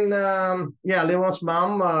then, yeah, Levon's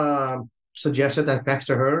mom suggested and thanks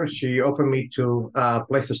to her, she offered me to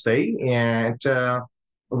place to stay, and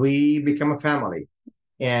we become a family.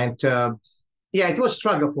 And yeah, it was a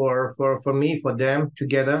struggle for me, for them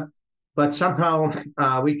together, but somehow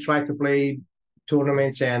we tried to play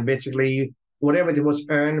tournaments, and basically whatever it was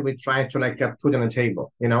earned, we tried to like put on the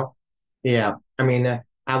table. Yeah, I mean,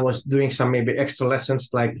 I was doing some maybe extra lessons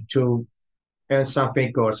like to earn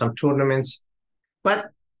something or some tournaments. But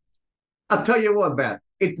I'll tell you what, Beth,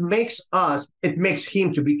 it makes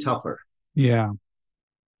him to be tougher. Yeah.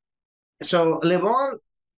 So Levon,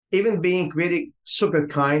 even being really super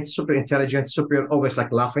kind, super intelligent, super always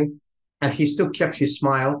like laughing, and he still kept his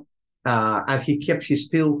smile, and he kept his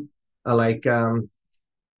still like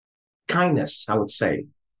kindness, I would say.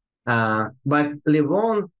 But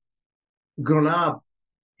Levon grown up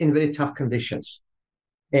in very tough conditions,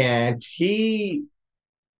 and he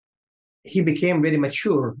became very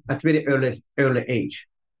mature at very early age.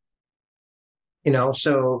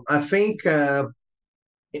 So I think, I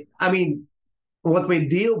mean, what we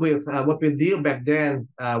deal back then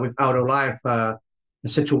with our life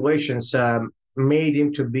situations made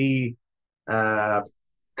him to be uh,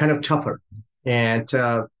 kind of tougher, and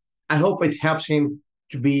I hope it helps him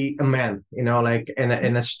to be a man, like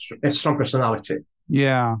a strong personality.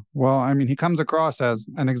 Yeah. Well, I mean, he comes across as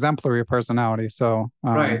an exemplary personality. So,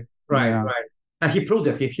 Right, right, yeah. right. And he proved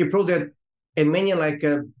it. He proved it in many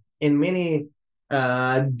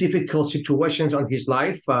difficult situations on his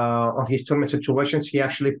life, on his tournament situations. He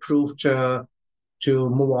actually proved to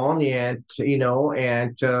move on, and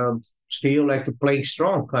still like playing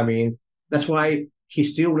strong. I mean, that's why he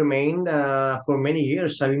still remained for many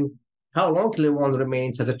years. I mean, how long Levon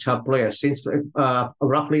remains as a top player since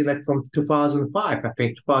roughly like from 2005, I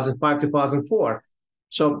think 2005 2004.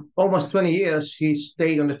 So almost 20 years he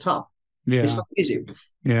stayed on the top. It's Yeah. not easy.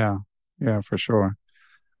 Yeah. Yeah, for sure.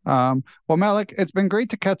 Well, Melik, it's been great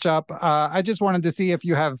to catch up. I just wanted to see if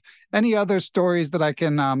you have any other stories that I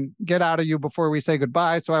can get out of you before we say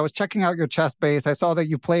goodbye. So I was checking out your chess base. I saw that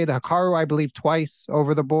you played Hikaru, I believe, twice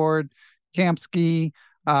over the board, Kamsky,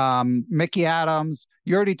 Mickey Adams.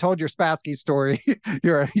 You already told your Spassky story,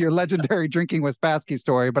 your legendary drinking with Spassky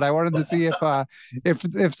story. But I wanted to see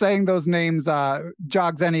if saying those names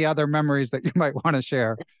jogs any other memories that you might want to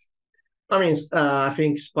share. I mean, I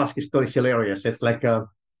think Spassky's story is hilarious. It's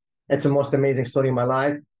the most amazing story in my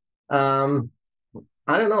life. Um,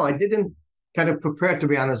 I don't know. I didn't kind of prepare, to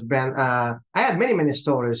be honest, Ben. I had many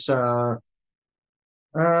stories. Um,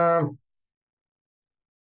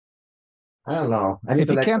 I don't know. I need If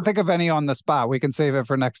to you like, can't think of any on the spot, we can save it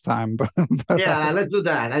for next time. yeah, let's do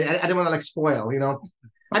that. I don't want to like spoil.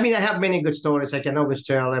 I mean, I have many good stories. I can always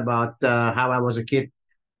tell about how I was a kid.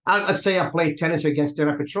 Let's say I played tennis against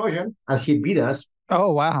Yerevan Petrosian, and he beat us.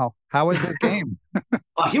 Oh, wow. How was this game?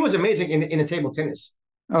 Oh, he was amazing in the table tennis.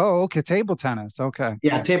 Oh, okay. Table tennis. Okay.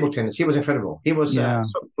 Yeah, table tennis. He was incredible. He was so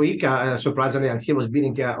quick, surprisingly, and he was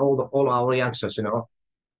beating all our youngsters,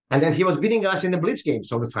 And then he was beating us in the blitz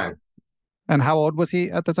games all the time. And how old was he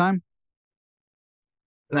at the time?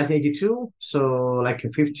 1982, so like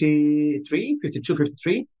 53, 52,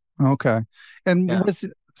 53. Okay. And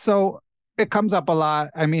so it comes up a lot.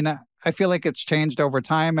 I mean, I feel like it's changed over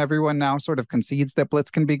time. Everyone now sort of concedes that blitz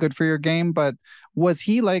can be good for your game, but was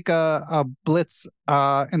he like a blitz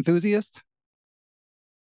enthusiast?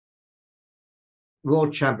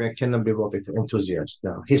 World champion cannot be world enthusiast.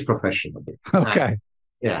 No, he's professional. Okay.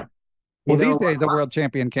 Yeah. Well, these days a world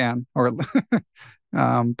champion can, or,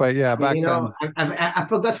 but yeah, back then. I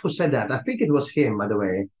forgot who said that. I think it was him, by the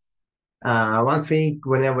way. One thing,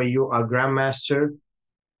 whenever you are Grandmaster,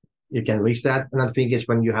 you can reach that. Another thing is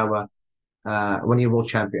when you have when you're world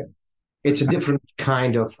champion. It's a different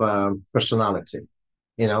kind of personality,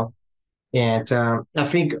 And I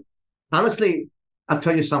think, honestly, I'll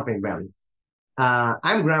tell you something, Ben.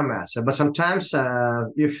 I'm Grandmaster, but sometimes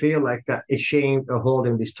you feel like ashamed of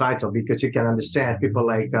holding this title because you can understand people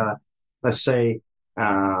like, let's say,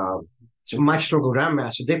 much stronger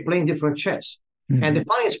Grandmaster. They're playing different chess. Mm-hmm. And the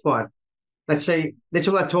funniest part, let's say, that's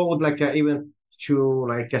what I told, even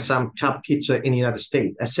to some top kids in the United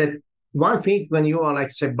States. I said, one thing when you are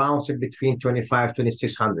say bouncing between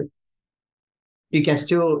 2,600, you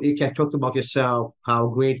can talk about yourself, how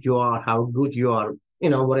great you are, how good you are,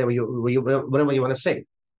 whatever you want to say.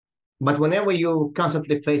 But whenever you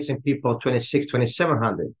constantly facing people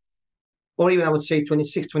 2,700, or even I would say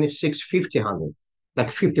 2,600,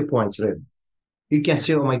 like 50 points, really, you can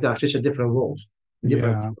say, oh my gosh, it's a different world.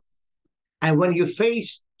 Yeah. And when you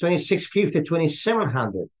face 2,650,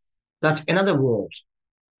 2,700, that's another world.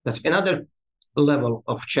 That's another level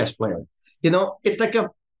of chess player. It's like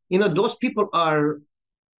those people are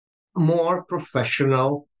more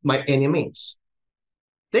professional by any means.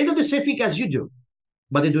 They do the same thing as you do,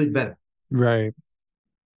 but they do it better. Right.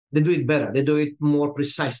 They do it better. They do it more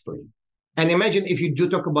precisely. And imagine if you do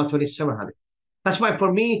talk about 2,700. That's why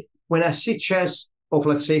for me, when I see chess of,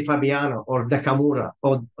 let's say, Fabiano or Nakamura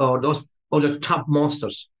or those other top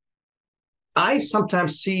monsters, I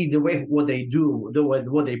sometimes see the way what they do,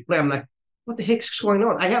 what they play. I'm like, what the heck is going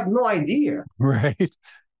on? I have no idea. Right.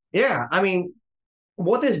 Yeah. I mean,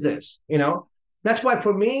 what is this? That's why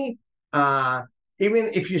for me,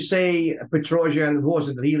 even if you say Petrosian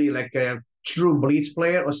wasn't really like a true blitz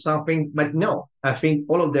player or something, but no, I think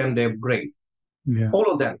all of them, they're great. Yeah.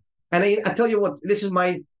 All of them. And I tell you what, this is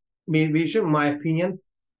my vision, my opinion,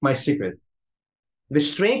 my secret. The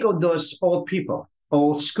strength of those old people,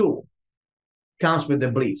 old school, comes with the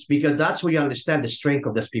blitz, because that's where you understand the strength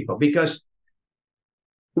of those people. Because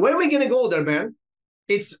where are we going to go there, man?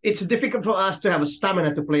 It's difficult for us to have a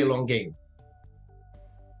stamina to play a long game.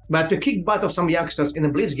 But to kick butt of some youngsters in a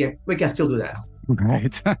blitz game, we can still do that.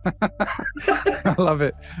 Right. I love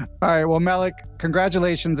it. All right. Well, Melik,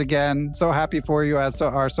 congratulations again. So happy for you, as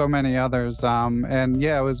are so many others. And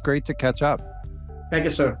yeah, it was great to catch up. Thank you,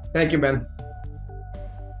 sir. Thank you, Ben.